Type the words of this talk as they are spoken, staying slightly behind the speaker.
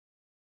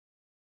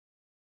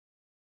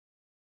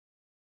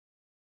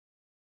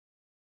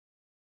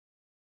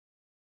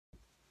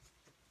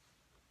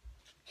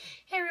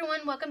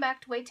everyone, welcome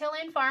back to Whitetail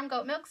Farm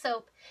Goat Milk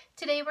Soap.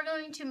 Today we're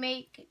going to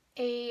make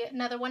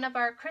another one of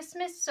our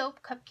Christmas soap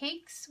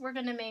cupcakes. We're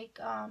going to make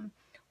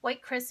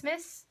White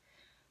Christmas.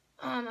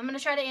 I'm going to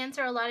try to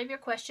answer a lot of your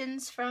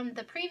questions from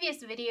the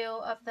previous video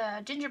of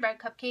the gingerbread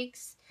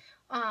cupcakes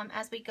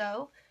as we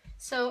go.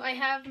 So I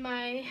have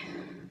my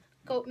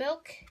goat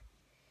milk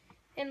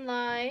and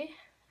lye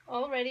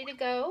all ready to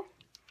go.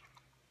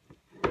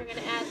 We're going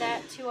to add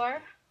that to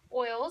our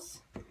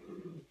oils.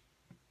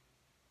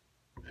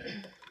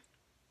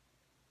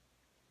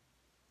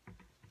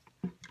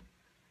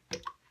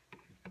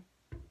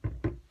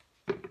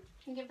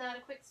 And give that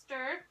a quick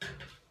stir.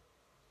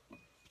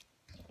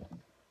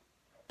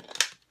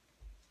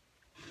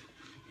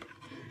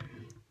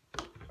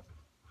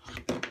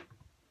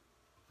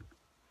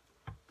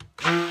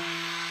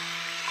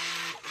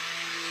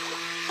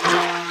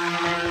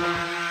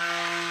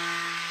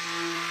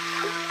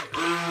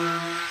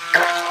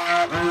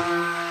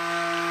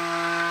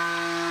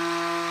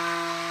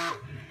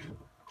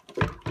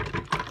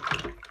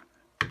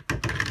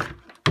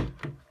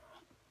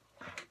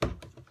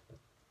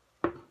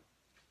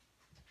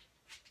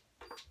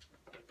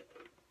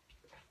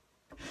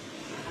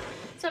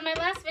 So in my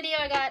last video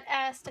I got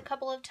asked a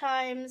couple of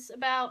times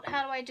about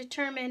how do I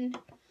determine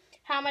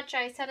how much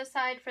I set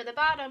aside for the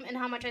bottom and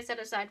how much I set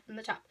aside from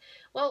the top.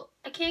 Well,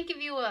 I can't give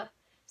you a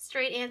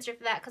straight answer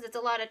for that because it's a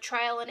lot of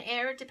trial and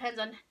error. It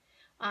depends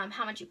on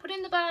how much you put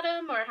in the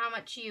bottom or how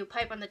much you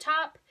pipe on the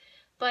top.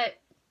 But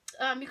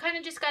you kind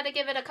of just got to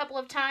give it a couple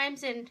of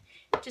times and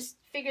just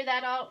figure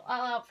that all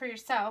out for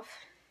yourself.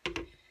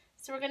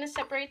 So we're going to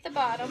separate the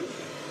bottom.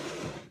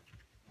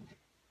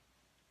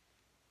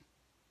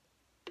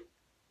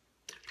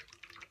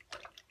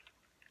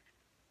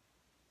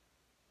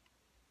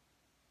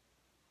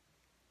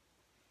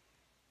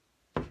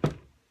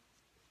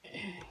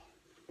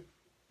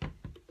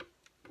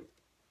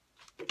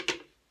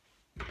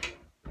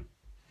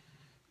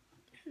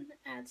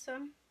 Add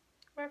some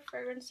more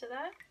fragrance to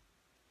that.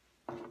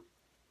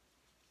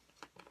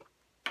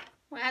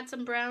 We'll add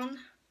some brown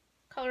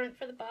colorant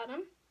for the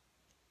bottom.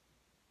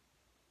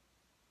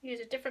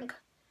 Use a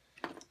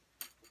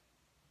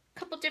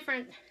couple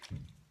different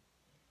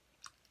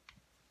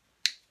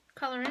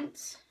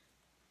colorants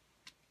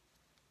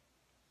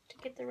to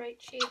get the right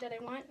shade that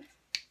I want.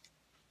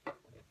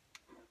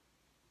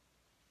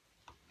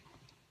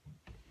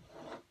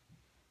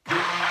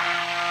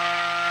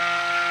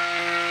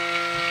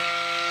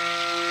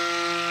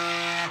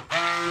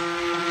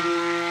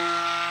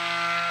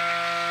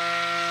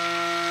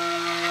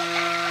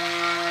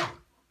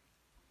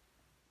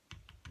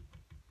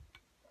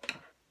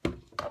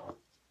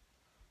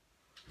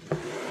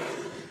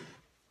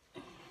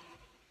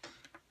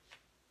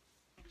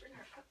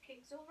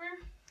 Over.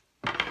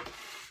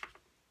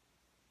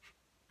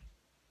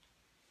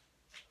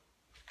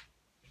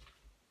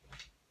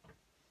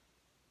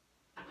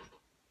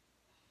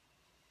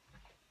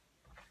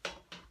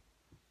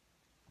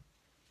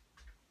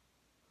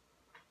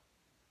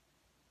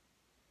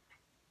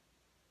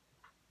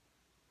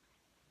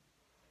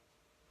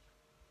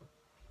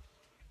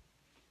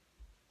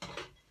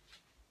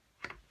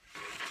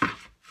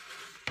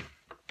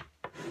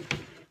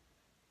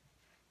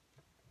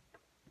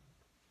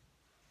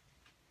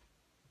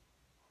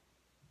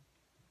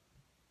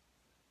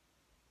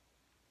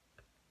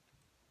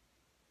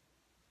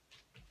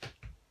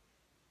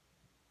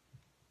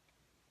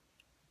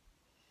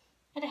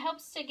 It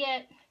helps to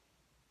get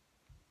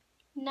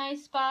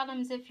nice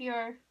bottoms if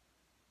your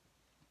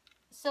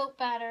soap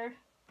batter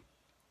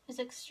is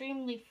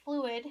extremely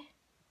fluid.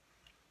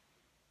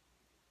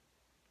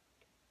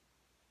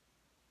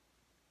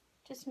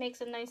 Just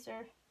makes a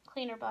nicer,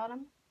 cleaner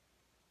bottom.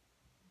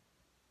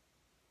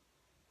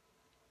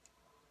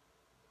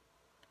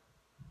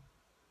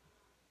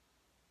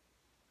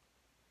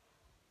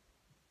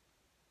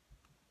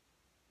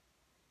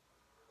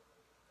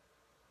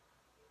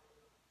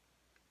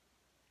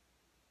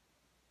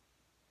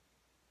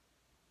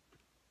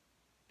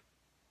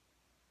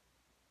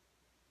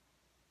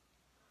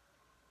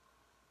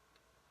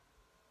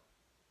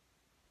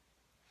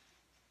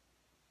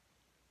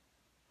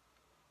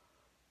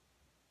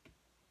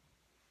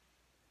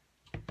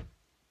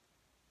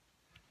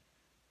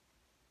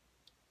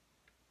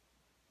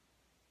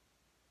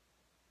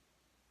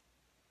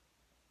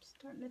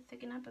 Starting to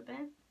thicken up a bit.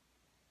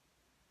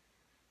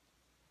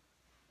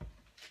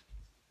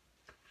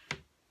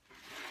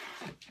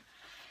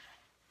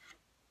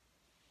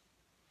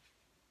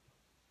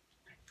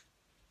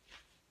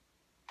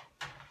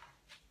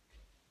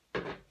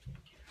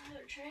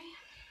 Another tray.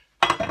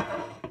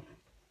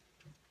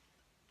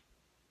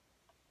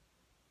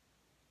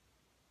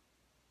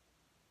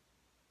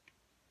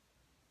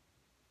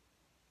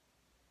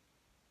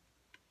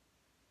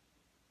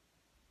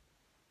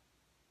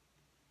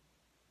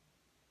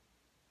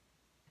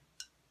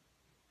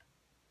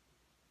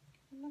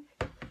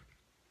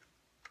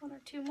 One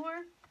or two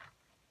more.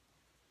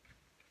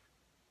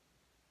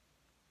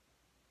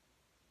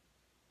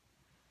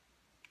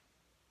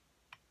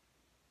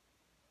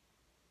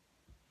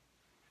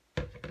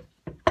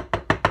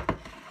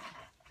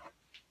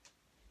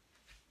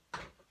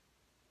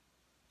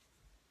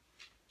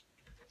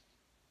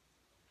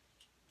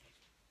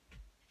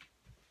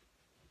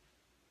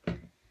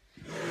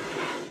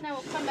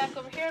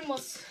 back over here and we'll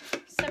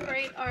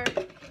separate our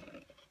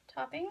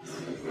toppings.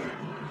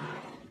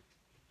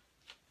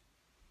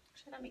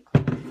 Actually, let me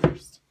clean it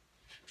first.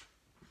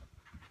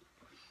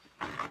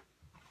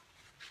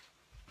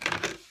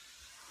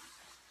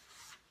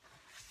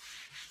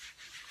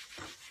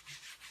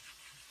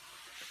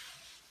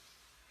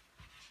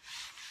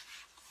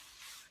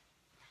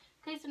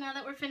 Okay, so now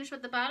that we're finished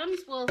with the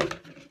bottoms, we'll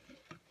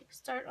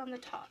start on the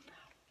top.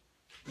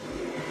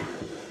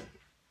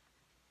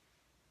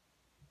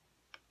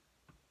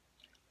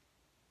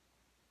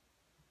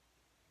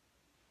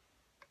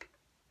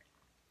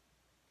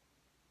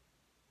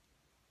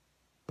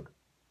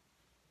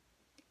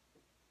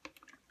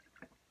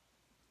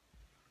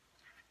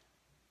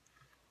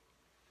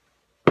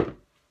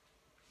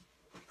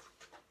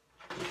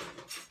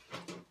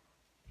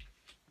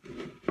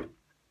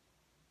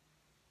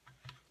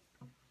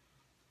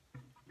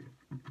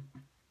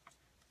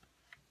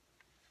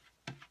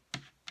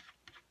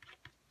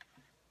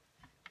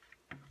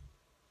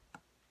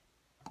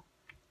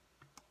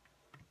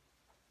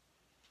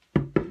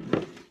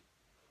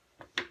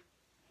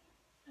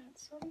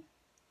 Some.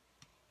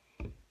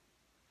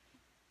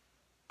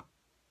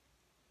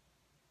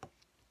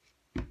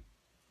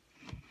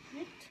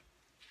 Right.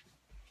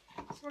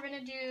 So we're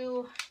going to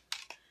do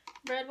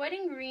red, white,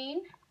 and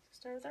green.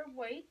 Start with our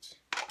white.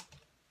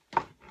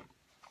 I'm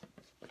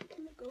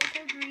going to go with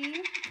our green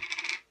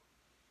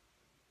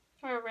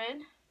or our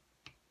red.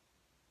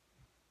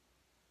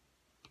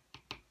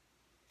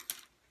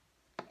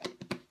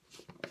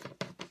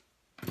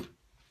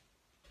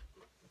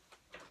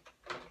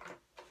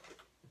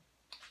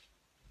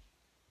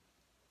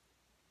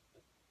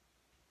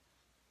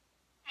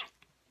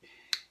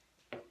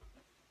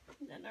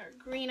 And our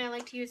green, I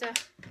like to use a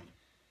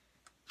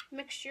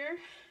mixture.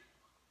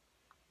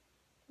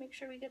 Make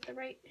sure we get the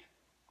right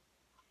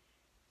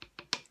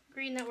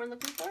green that we're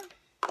looking for.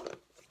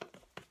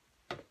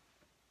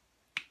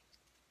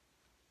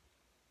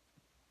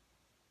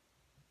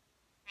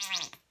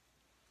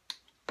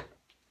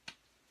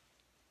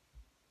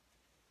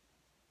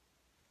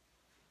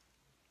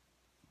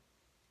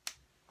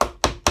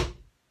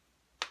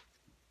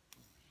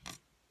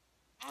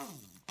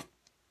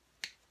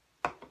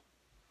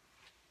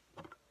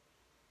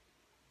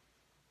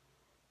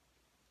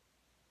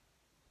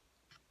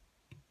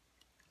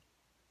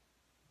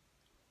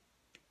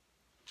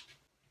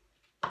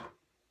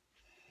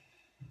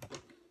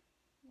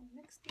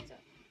 Mix these up.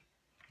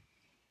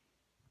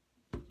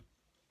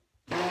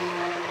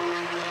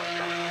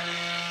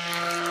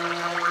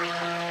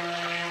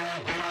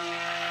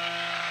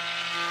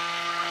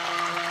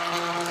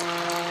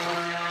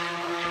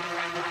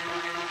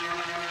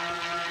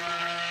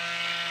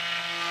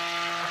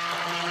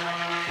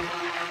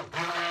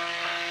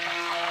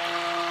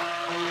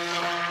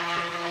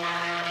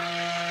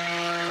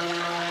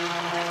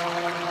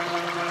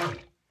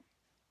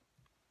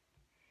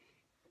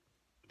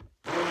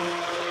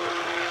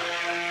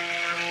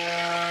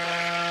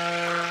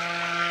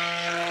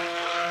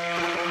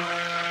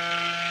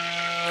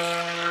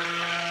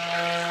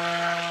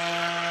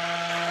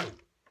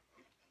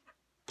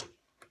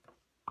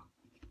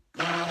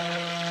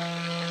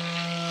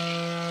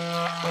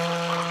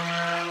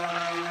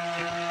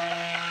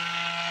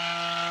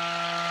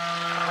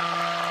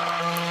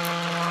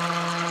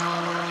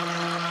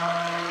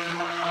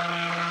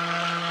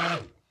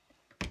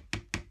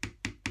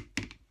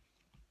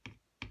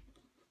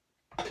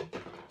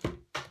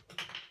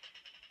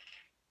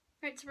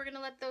 Alright, so we're going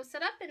to let those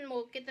set up and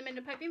we'll get them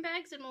into piping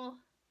bags and we'll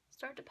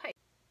start to pipe.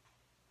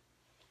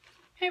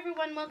 Hey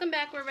everyone, welcome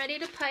back. We're ready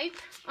to pipe.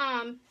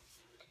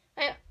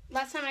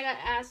 Last time I got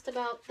asked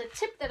about the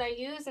tip that I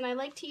use, and I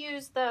like to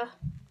use the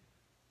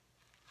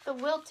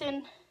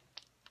Wilton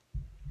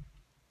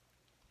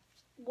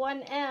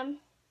 1M.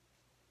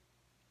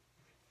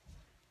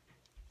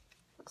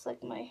 Looks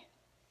like my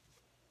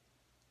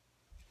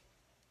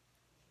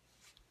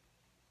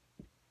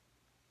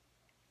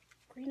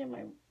green in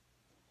my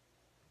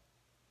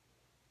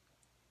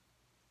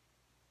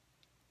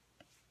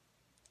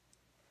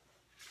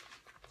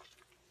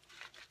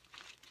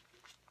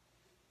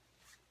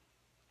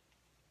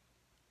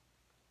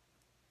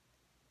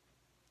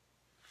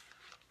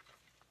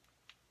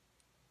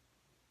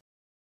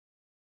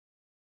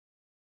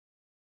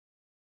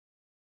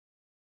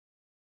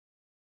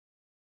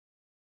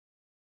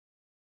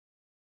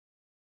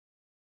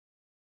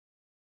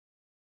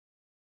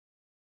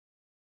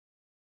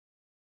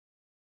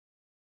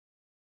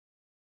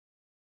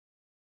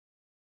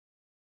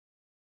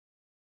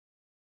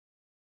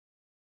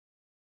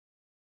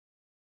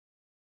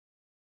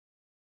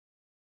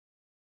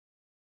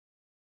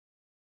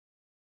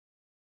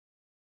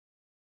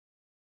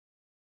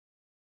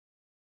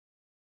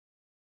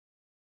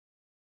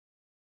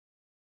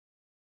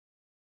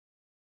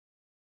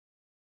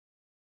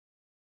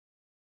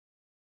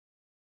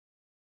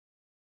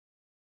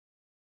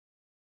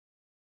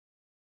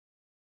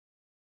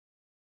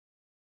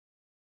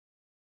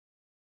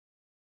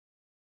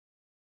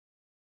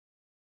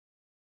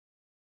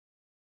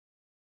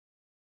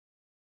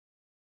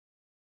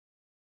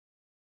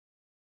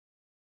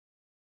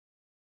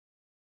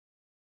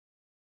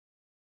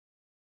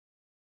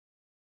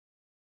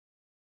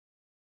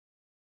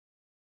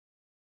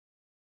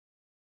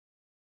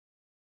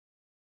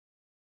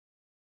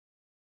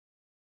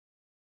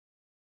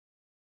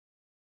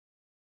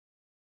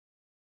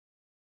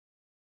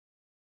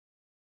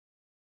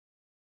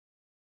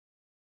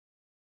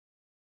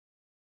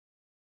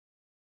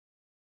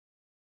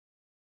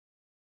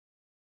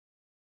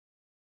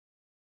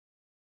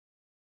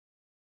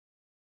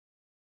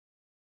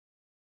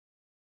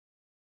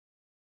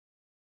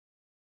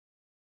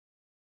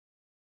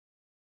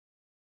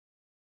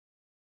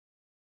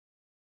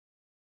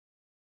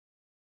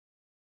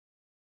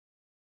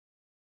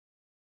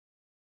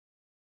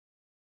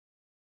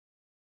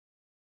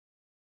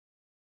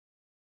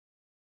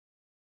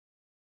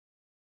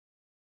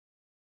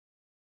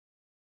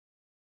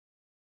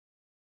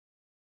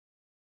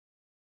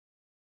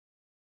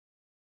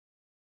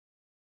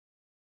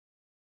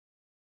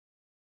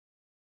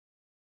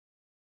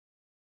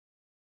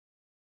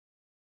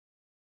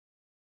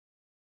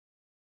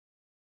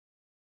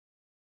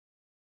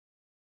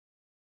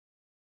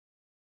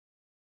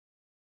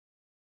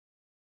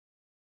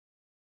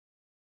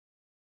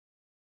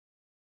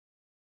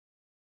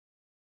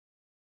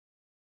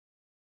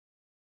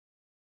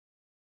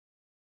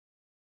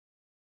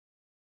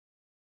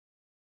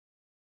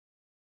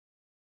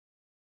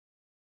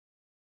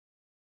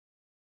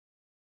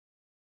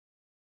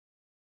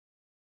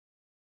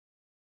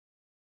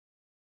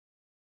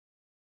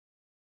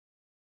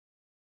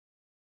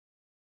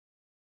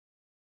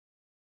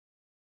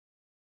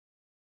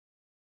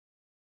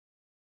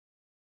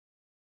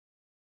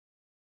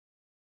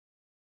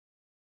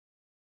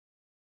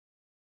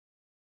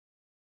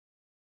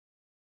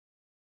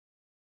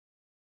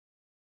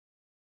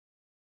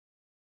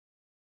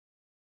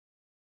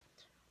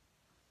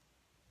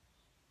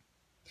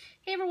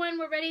Hey everyone,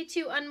 we're ready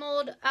to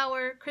unmold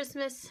our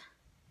Christmas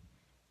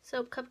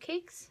soap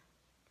cupcakes.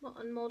 We'll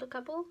unmold a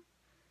couple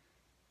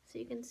so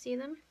you can see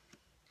them.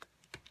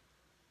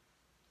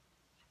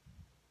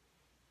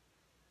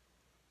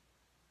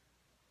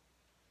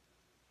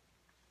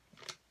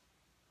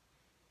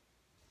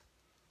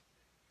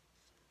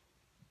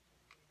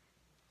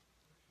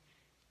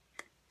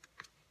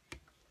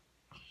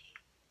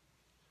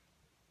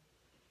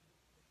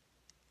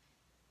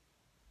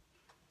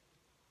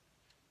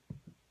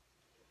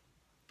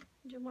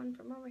 Do one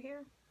from over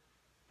here.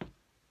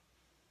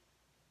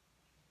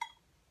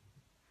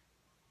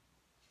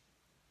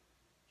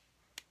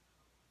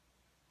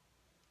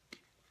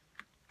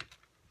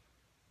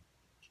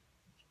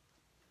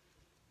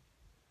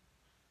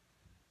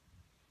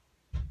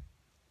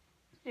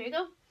 There you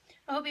go.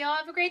 I hope you all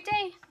have a great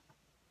day.